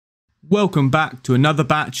Welcome back to another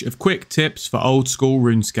batch of quick tips for old school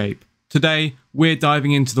RuneScape. Today, we're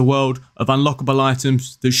diving into the world of unlockable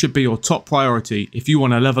items that should be your top priority if you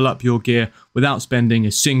want to level up your gear without spending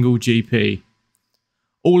a single GP.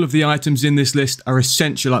 All of the items in this list are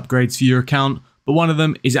essential upgrades for your account, but one of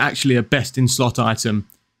them is actually a best in slot item.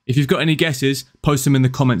 If you've got any guesses, post them in the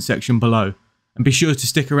comment section below, and be sure to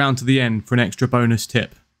stick around to the end for an extra bonus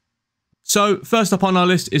tip. So, first up on our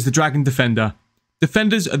list is the Dragon Defender.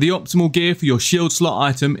 Defenders are the optimal gear for your shield slot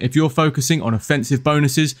item if you're focusing on offensive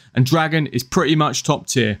bonuses, and Dragon is pretty much top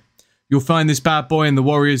tier. You'll find this bad boy in the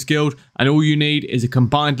Warriors Guild, and all you need is a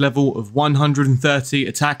combined level of 130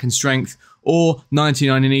 attack and strength, or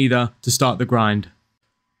 99 in either to start the grind.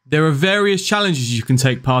 There are various challenges you can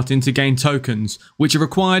take part in to gain tokens, which are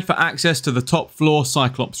required for access to the top floor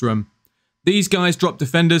Cyclops room. These guys drop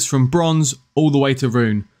defenders from bronze all the way to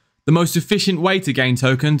rune. The most efficient way to gain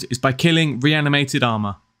tokens is by killing reanimated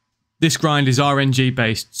armor. This grind is RNG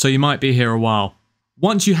based, so you might be here a while.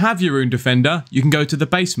 Once you have your rune defender, you can go to the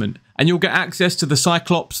basement, and you'll get access to the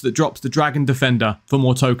Cyclops that drops the Dragon Defender, for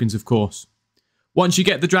more tokens of course. Once you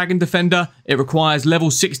get the Dragon Defender, it requires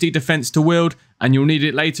level 60 defense to wield, and you'll need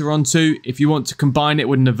it later on too if you want to combine it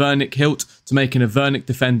with an Avernic hilt to make an Avernic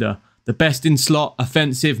Defender, the best in slot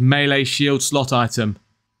offensive melee shield slot item.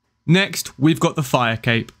 Next, we've got the Fire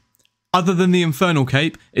Cape. Other than the Infernal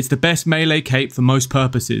Cape, it's the best melee cape for most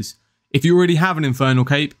purposes. If you already have an Infernal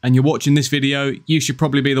Cape and you're watching this video, you should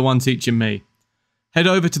probably be the one teaching me. Head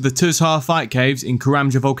over to the TzHaar Fight Caves in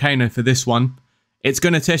Karamja Volcano for this one. It's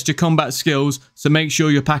going to test your combat skills, so make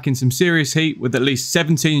sure you're packing some serious heat with at least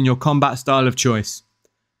 17 in your combat style of choice.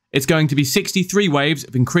 It's going to be 63 waves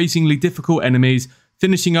of increasingly difficult enemies,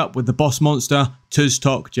 finishing up with the boss monster,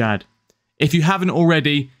 TzHaar. If you haven't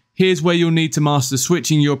already, here's where you'll need to master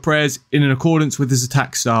switching your prayers in accordance with his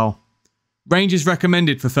attack style. Range is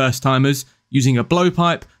recommended for first timers, using a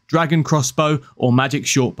blowpipe, dragon crossbow or magic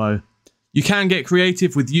shortbow. You can get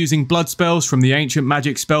creative with using blood spells from the ancient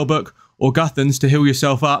magic spellbook or Guthans to heal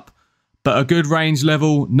yourself up, but a good range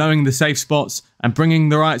level, knowing the safe spots and bringing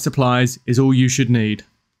the right supplies is all you should need.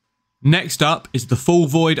 Next up is the full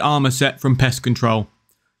void armor set from Pest Control.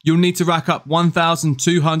 You'll need to rack up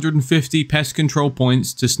 1,250 Pest Control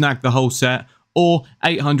points to snag the whole set, or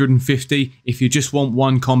 850 if you just want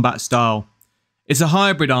one combat style. It's a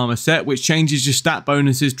hybrid armor set which changes your stat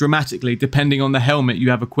bonuses dramatically depending on the helmet you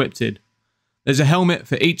have equipped. There's a helmet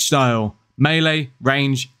for each style: melee,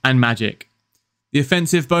 range and magic. The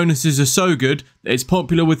offensive bonuses are so good that it's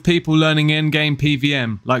popular with people learning endgame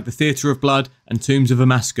PVM like the Theatre of Blood and Tombs of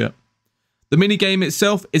Amascut. The minigame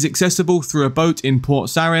itself is accessible through a boat in Port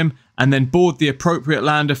Sarim, and then board the appropriate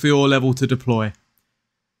lander for your level to deploy.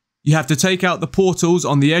 You have to take out the portals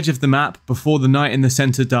on the edge of the map before the knight in the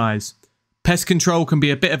centre dies. Pest Control can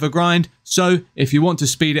be a bit of a grind, so if you want to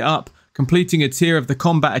speed it up, completing a tier of the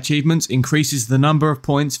combat achievements increases the number of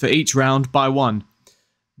points for each round by 1.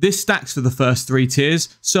 This stacks for the first 3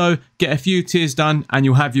 tiers, so get a few tiers done and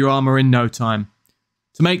you'll have your armour in no time.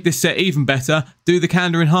 To make this set even better, do the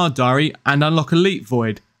Kandarin Hard Diary and unlock Elite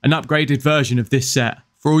Void, an upgraded version of this set.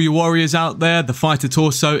 For all you warriors out there, the Fighter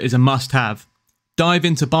Torso is a must-have. Dive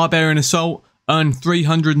into Barbarian Assault, earn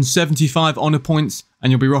 375 honour points,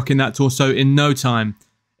 and you'll be rocking that torso in no time.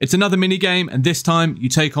 It's another minigame, and this time you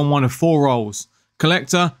take on one of 4 roles: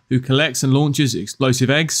 Collector, who collects and launches explosive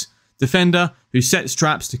eggs; Defender, who sets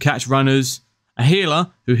traps to catch runners; a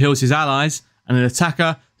Healer, who heals his allies; and an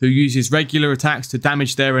Attacker, who uses regular attacks to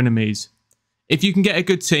damage their enemies. If you can get a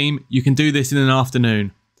good team, you can do this in an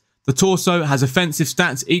afternoon. The torso has offensive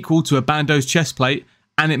stats equal to a Bandos chestplate,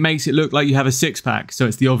 and it makes it look like you have a 6-pack, so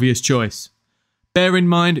it's the obvious choice. Bear in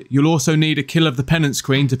mind, you'll also need a Kill of the Penance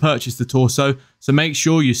Queen to purchase the torso, so make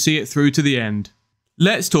sure you see it through to the end.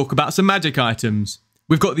 Let's talk about some magic items.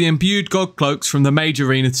 We've got the Imbued God Cloaks from the Mage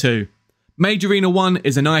Arena II. Mage Arena 1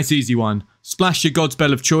 is a nice easy one. Splash your god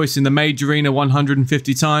spell of choice in the Mage Arena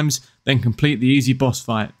 150 times, then complete the easy boss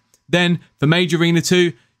fight. Then, for Mage Arena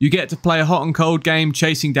 2, you get to play a hot and cold game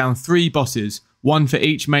chasing down 3 bosses, 1 for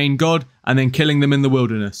each main god, and then killing them in the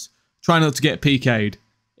wilderness. Try not to get PK'd.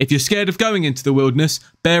 If you're scared of going into the wilderness,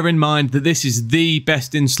 bear in mind that this is the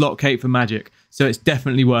best in slot cape for magic, so it's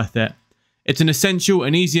definitely worth it. It's an essential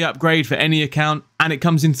and easy upgrade for any account, and it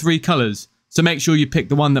comes in 3 colours, so make sure you pick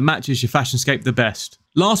the one that matches your fashionscape the best.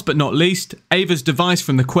 Last but not least, Ava's device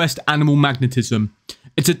from the quest Animal Magnetism.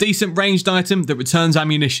 It's a decent ranged item that returns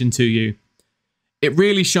ammunition to you. It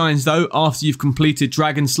really shines though after you've completed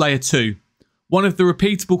Dragon Slayer 2. One of the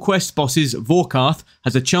repeatable quest bosses, Vorkarth,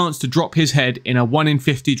 has a chance to drop his head in a 1 in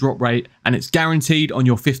 50 drop rate, and it's guaranteed on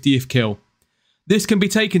your 50th kill. This can be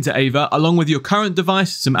taken to Ava along with your current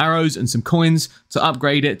device, some arrows and some coins to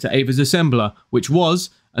upgrade it to Ava's Assembler, which was,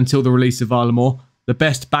 until the release of Varlamore, the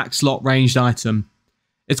best backslot ranged item.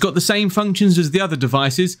 It's got the same functions as the other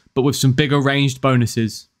devices, but with some bigger ranged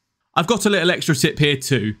bonuses. I've got a little extra tip here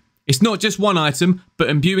too. It's not just one item, but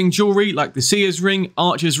imbuing jewelry like the Seer's Ring,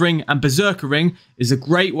 Archer's Ring and Berserker Ring is a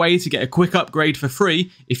great way to get a quick upgrade for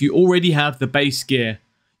free if you already have the base gear.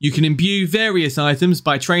 You can imbue various items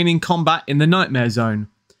by training combat in the Nightmare Zone.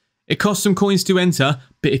 It costs some coins to enter,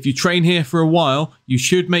 but if you train here for a while, you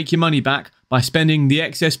should make your money back by spending the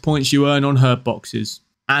excess points you earn on herb boxes.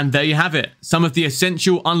 And there you have it, some of the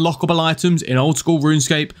essential unlockable items in Old School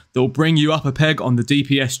RuneScape that will bring you up a peg on the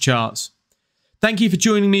DPS charts. Thank you for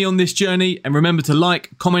joining me on this journey, and remember to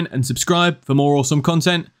like, comment and subscribe for more awesome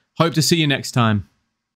content. Hope to see you next time.